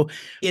so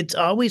it's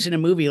always in a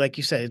movie, like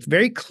you said, it's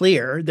very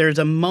clear. There's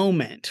a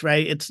moment,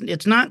 right?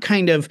 It's not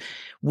kind of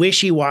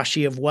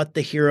wishy-washy of what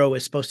the hero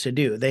is supposed to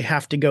do. They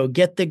have to go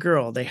get the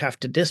girl. They have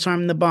to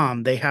disarm the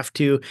bomb. They have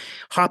to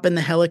hop in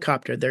the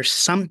helicopter. There's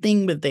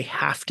something that they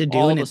have to do.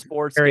 All and the it's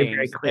sports very, games,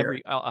 very clear.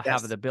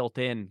 have the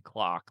built-in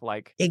clock.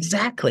 Like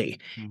Exactly.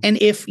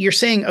 And if you're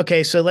saying,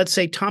 okay, so let's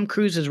say Tom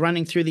Cruise is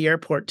running through the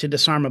airport to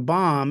disarm a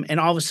bomb, and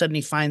all of a sudden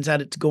he finds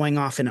out it's going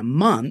off in a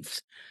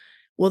month.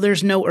 Well,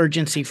 there's no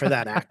urgency for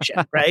that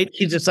action, right?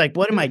 He's just like,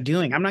 what am I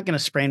doing? I'm not going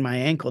to sprain my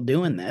ankle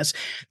doing this.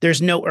 There's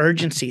no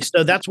urgency.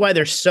 So that's why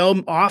there's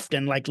so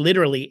often like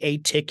literally a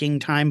ticking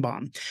time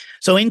bomb.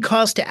 So in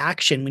calls to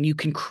action, when you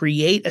can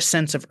create a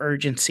sense of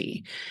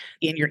urgency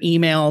in your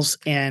emails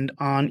and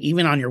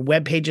even on your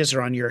web pages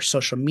or on your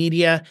social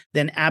media,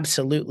 then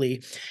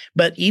absolutely.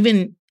 But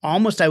even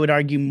almost, I would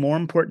argue more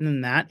important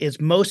than that is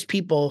most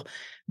people,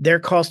 their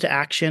calls to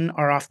action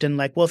are often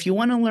like, well, if you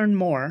want to learn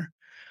more,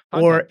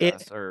 or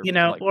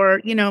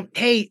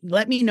hey,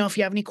 let me know if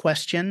you have any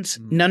questions.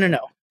 No.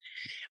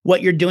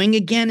 What you're doing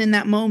again in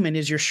that moment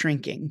is you're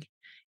shrinking.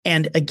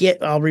 And again,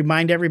 I'll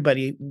remind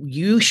everybody,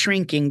 you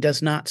shrinking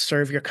does not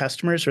serve your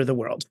customers or the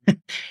world.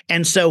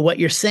 And so what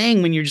you're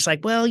saying when you're just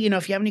like, well,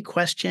 if you have any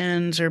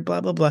questions or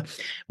blah, blah, blah,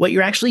 what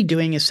you're actually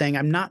doing is saying,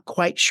 I'm not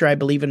quite sure I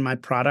believe in my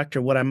product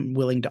or what I'm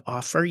willing to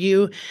offer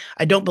you.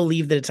 I don't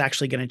believe that it's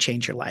actually going to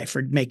change your life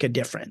or make a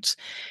difference.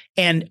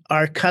 And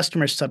our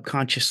customers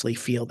subconsciously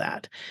feel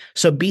that.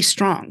 So be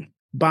strong,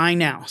 buy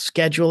now,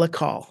 schedule a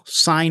call,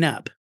 sign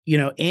up.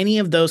 Any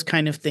of those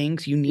kind of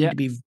things, you need to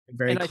be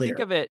very clear. I think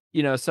of it,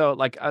 so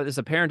like as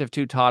a parent of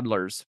 2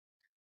 toddlers,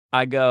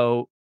 I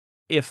go,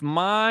 if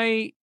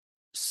my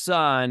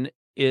son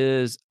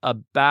is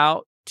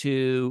about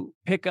to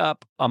pick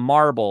up a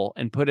marble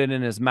and put it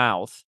in his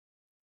mouth,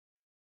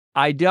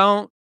 I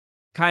don't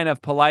kind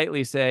of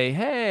politely say,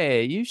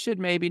 hey, you should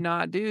maybe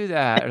not do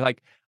that. Or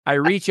like I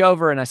reach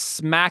over and I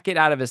smack it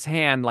out of his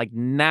hand like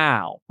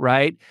now,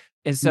 right?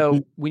 And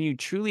so when you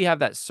truly have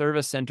that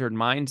service-centered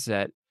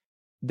mindset,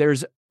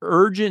 there's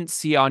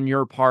urgency on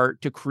your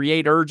part to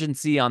create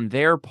urgency on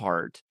their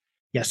part.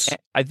 Yes.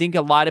 I think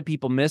a lot of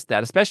people miss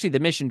that, especially the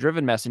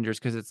mission-driven messengers,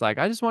 because it's like,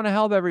 I just want to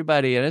help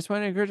everybody and I just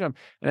want to encourage them.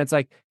 And it's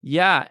like,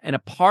 yeah. And a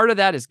part of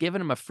that is giving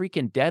them a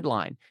freaking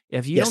deadline.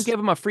 If you don't Yes. give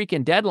them a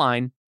freaking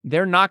deadline,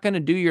 they're not going to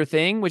do your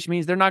thing, which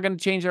means they're not going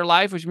to change their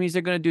life, which means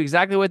they're going to do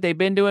exactly what they've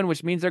been doing,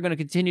 which means they're going to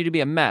continue to be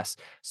a mess.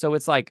 So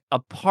it's like a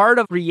part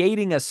of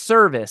creating a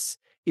service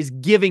is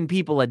giving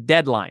people a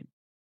deadline.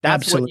 That's what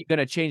Absolutely. you're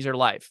going to change their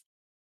life.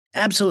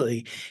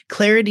 Absolutely.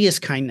 Clarity is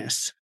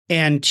kindness.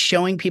 And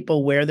showing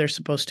people where they're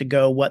supposed to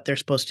go, what they're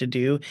supposed to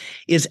do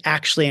is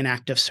actually an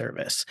act of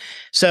service.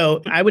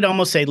 So I would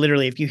almost say,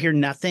 literally, if you hear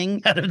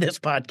nothing out of this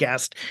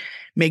podcast,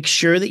 make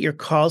sure that your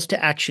calls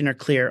to action are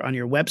clear on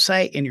your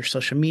website, in your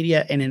social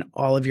media, and in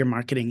all of your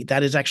marketing.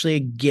 That is actually a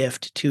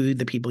gift to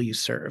the people you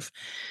serve.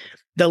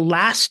 The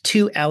last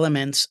two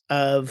elements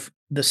of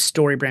the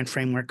StoryBrand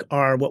framework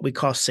are what we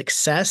call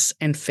success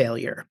and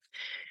failure.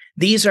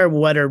 These are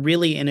what are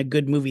really, in a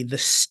good movie, the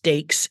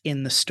stakes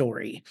in the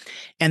story.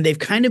 And they've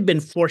kind of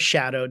been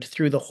foreshadowed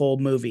through the whole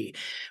movie.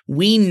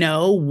 We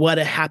know what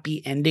a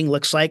happy ending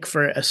looks like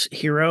for a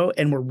hero,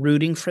 and we're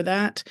rooting for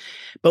that.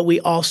 But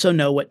we also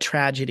know what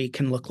tragedy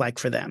can look like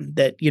for them.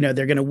 That,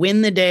 they're going to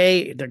win the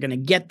day, they're going to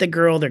get the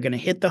girl, they're going to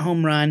hit the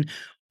home run,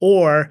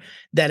 or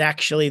that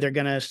actually they're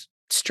going to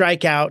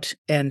strike out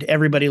and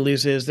everybody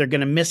loses. They're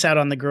going to miss out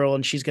on the girl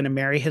and she's going to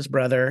marry his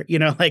brother.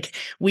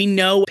 We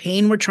know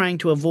pain we're trying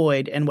to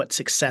avoid and what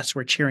success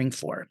we're cheering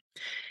for.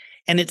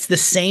 And it's the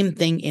same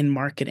thing in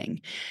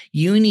marketing.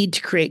 You need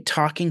to create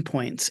talking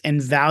points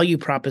and value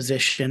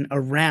proposition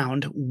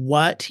around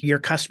what your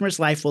customer's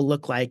life will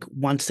look like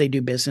once they do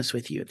business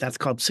with you. That's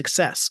called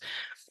success.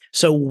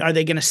 So are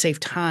they going to save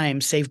time,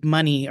 save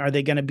money? Are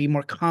they going to be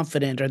more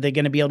confident? Are they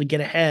going to be able to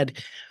get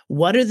ahead?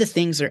 What are the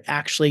things they're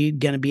actually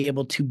going to be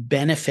able to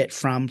benefit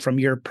from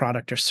your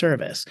product or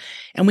service?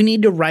 And we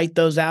need to write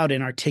those out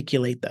and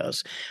articulate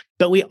those.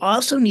 But we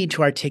also need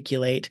to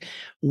articulate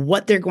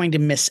what they're going to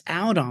miss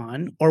out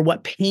on or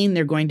what pain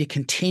they're going to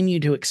continue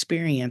to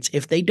experience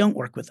if they don't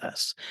work with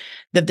us.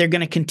 That they're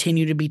going to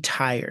continue to be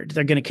tired.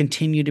 They're going to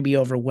continue to be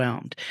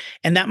overwhelmed.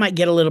 And that might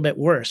get a little bit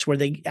worse where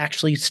they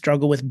actually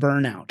struggle with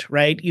burnout,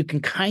 right? You can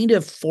kind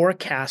of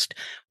forecast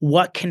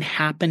what can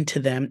happen to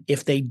them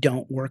if they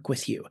don't work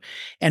with you.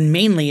 And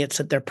mainly it's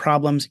that their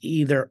problems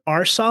either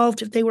are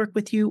solved if they work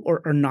with you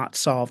or are not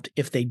solved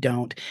if they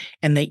don't.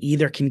 And they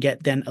either can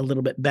get then a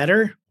little bit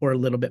better or a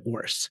little bit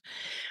worse.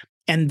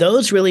 And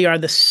those really are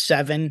the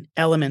 7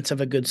 elements of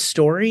a good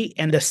story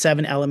and the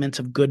 7 elements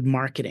of good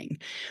marketing.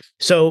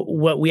 So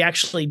what we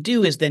actually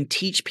do is then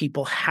teach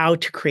people how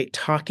to create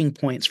talking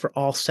points for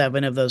all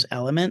 7 of those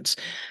elements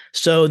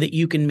so that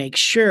you can make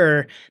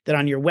sure that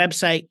on your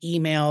website,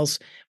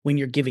 emails, when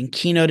you're giving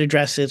keynote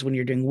addresses, when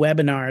you're doing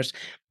webinars,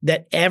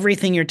 that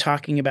everything you're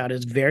talking about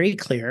is very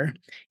clear.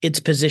 It's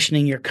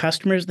positioning your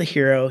customer as the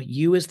hero,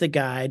 you as the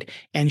guide,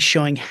 and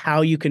showing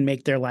how you can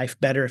make their life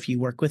better if you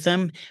work with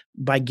them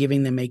by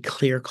giving them a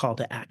clear call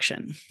to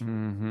action.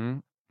 Mm-hmm.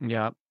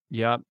 Yep.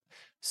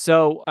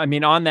 So,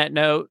 on that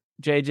note,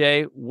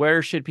 JJ,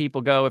 where should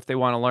people go if they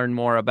want to learn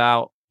more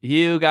about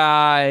you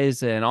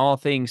guys and all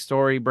things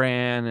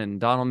StoryBrand and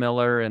Donald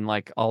Miller and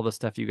like all the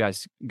stuff you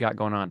guys got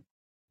going on?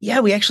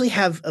 Yeah, we actually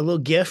have a little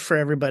gift for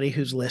everybody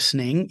who's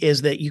listening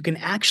is that you can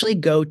actually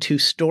go to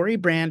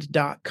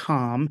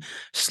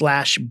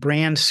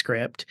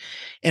storybrand.com/brandscript.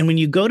 And when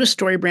you go to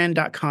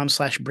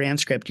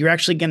storybrand.com/brandscript, you're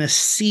actually going to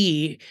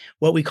see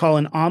what we call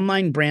an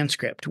online brand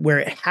script where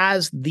it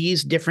has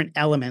these different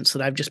elements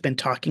that I've just been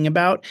talking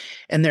about.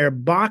 And there are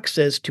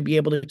boxes to be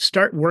able to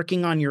start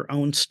working on your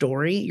own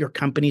story, your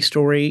company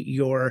story,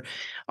 your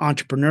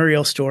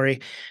entrepreneurial story,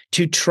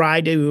 to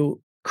try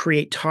to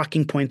create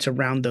talking points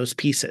around those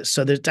pieces.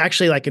 So there's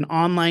actually like an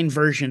online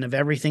version of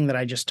everything that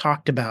I just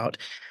talked about.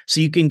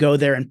 So you can go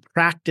there and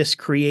practice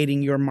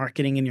creating your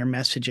marketing and your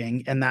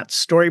messaging. And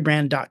that's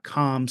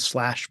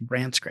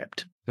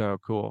storybrand.com/brandscript. So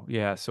cool.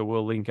 Yeah. So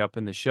we'll link up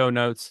in the show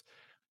notes.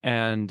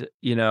 And,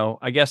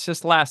 I guess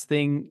just last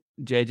thing,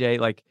 JJ,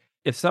 like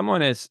if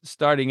someone is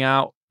starting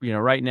out,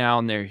 right now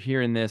and they're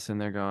hearing this and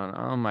they're going,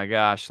 oh my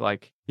gosh,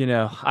 like,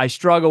 I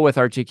struggle with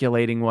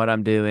articulating what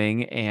I'm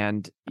doing.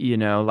 And,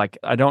 like,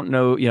 I don't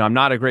know, I'm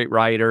not a great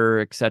writer,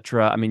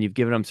 etc. You've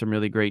given them some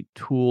really great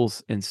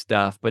tools and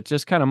stuff, but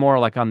just kind of more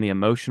like on the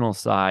emotional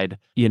side,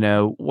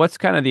 what's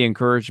kind of the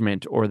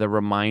encouragement or the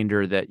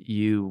reminder that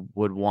you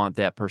would want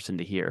that person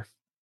to hear?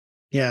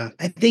 Yeah,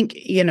 I think,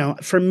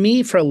 for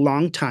me, for a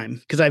long time,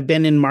 because I've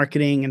been in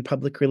marketing and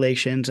public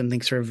relations and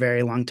things for a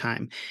very long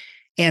time.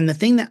 And the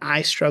thing that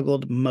I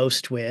struggled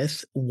most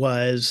with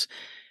was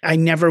I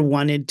never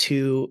wanted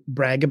to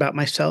brag about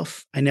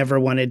myself. I never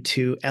wanted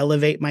to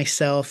elevate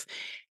myself.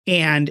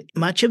 And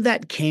much of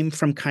that came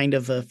from kind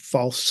of a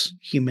false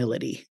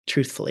humility,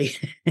 truthfully.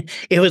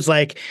 It was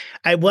like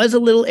I was a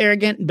little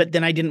arrogant, but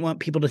then I didn't want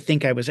people to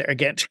think I was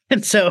arrogant.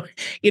 And so,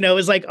 it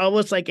was like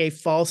almost like a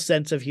false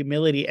sense of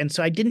humility. And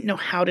so I didn't know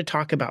how to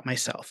talk about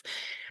myself.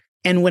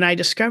 And when I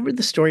discovered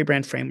the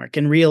StoryBrand framework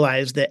and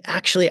realized that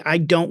actually I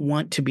don't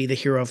want to be the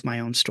hero of my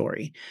own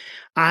story,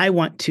 I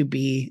want to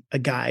be a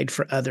guide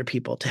for other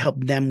people to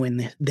help them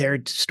win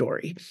their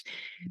story.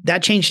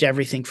 That changed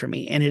everything for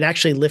me. And it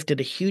actually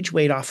lifted a huge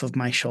weight off of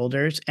my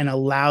shoulders and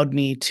allowed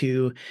me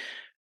to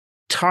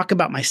talk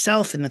about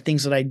myself and the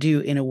things that I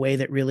do in a way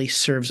that really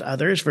serves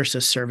others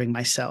versus serving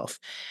myself.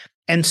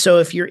 And so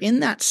if you're in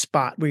that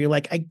spot where you're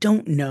like, I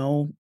don't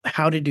know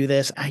how to do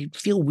this, I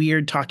feel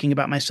weird talking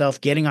about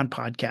myself, getting on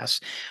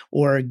podcasts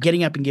or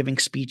getting up and giving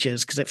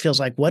speeches because it feels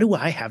like, what do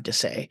I have to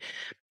say?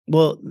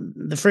 Well,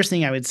 the first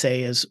thing I would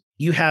say is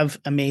you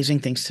have amazing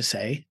things to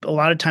say. A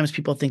lot of times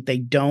people think they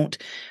don't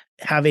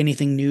have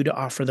anything new to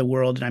offer the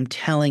world. And I'm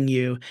telling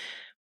you,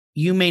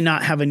 you may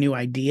not have a new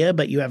idea,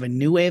 but you have a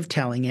new way of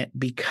telling it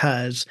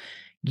because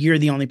you're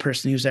the only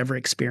person who's ever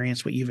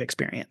experienced what you've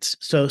experienced.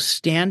 So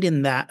stand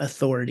in that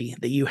authority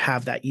that you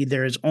have, that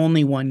there is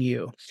only one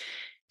you.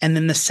 And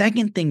then the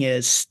second thing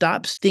is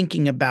stop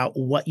thinking about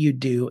what you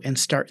do and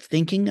start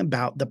thinking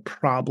about the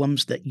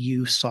problems that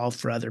you solve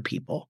for other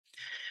people.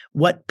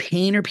 What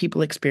pain are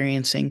people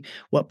experiencing?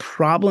 What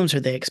problems are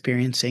they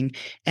experiencing?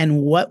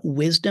 And what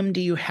wisdom do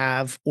you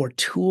have, or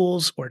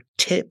tools or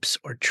tips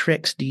or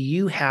tricks do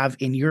you have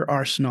in your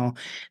arsenal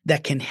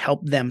that can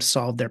help them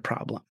solve their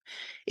problem?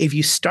 If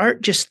you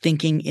start just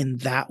thinking in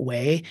that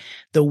way,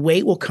 the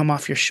weight will come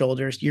off your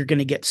shoulders. You're going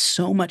to get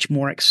so much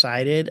more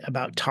excited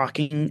about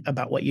talking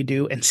about what you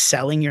do and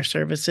selling your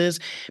services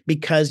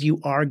because you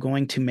are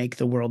going to make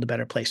the world a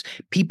better place.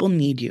 People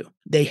need you.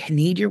 They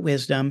need your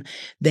wisdom.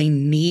 They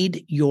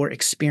need your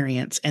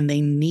experience, and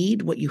they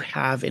need what you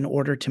have in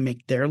order to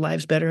make their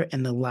lives better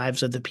and the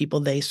lives of the people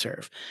they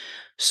serve.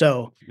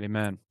 So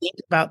Amen. Think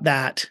about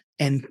that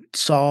and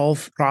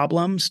solve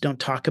problems. Don't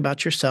talk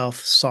about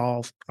yourself,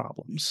 solve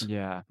problems.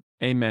 Yeah.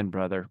 Amen,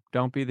 brother.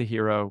 Don't be the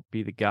hero,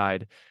 be the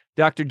guide.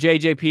 Dr.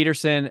 J.J.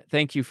 Peterson,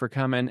 thank you for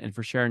coming and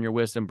for sharing your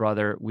wisdom,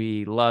 brother.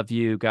 We love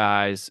you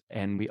guys,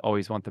 and we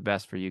always want the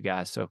best for you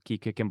guys. So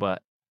keep kicking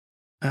butt.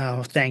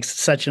 Oh, thanks.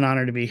 It's such an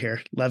honor to be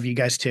here. Love you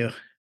guys too.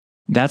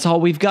 That's all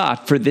we've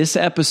got for this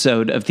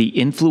episode of the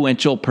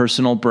Influential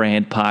Personal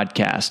Brand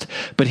Podcast.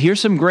 But here's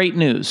some great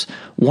news.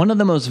 One of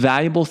the most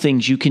valuable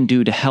things you can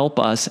do to help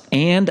us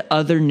and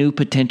other new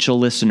potential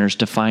listeners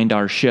to find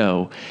our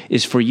show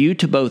is for you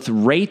to both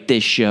rate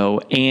this show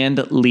and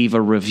leave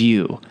a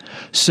review.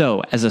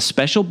 So, as a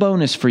special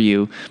bonus for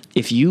you,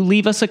 if you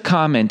leave us a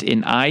comment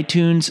in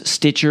iTunes,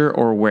 Stitcher,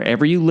 or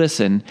wherever you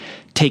listen,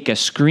 take a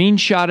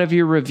screenshot of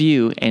your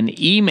review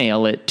and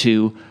email it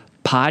to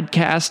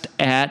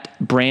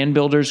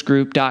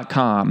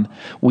podcast@brandbuildersgroup.com.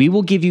 We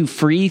will give you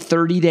free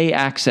 30-day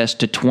access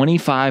to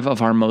 25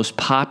 of our most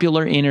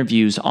popular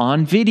interviews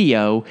on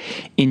video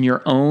in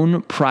your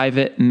own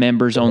private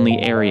members-only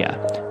area.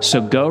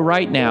 So go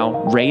right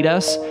now, rate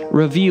us,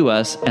 review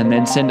us, and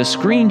then send a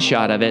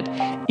screenshot of it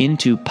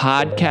into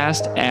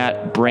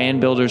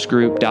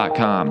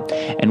podcast@brandbuildersgroup.com.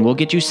 And we'll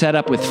get you set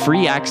up with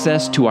free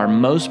access to our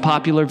most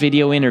popular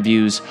video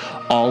interviews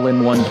all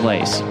in one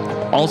place.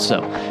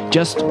 Also,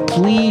 just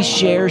please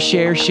share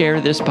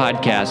this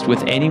podcast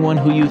with anyone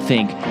who you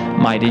think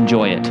might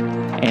enjoy it.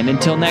 And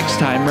until next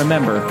time,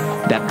 remember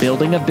that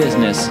building a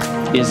business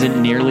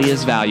isn't nearly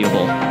as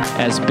valuable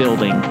as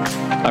building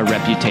a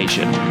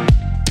reputation.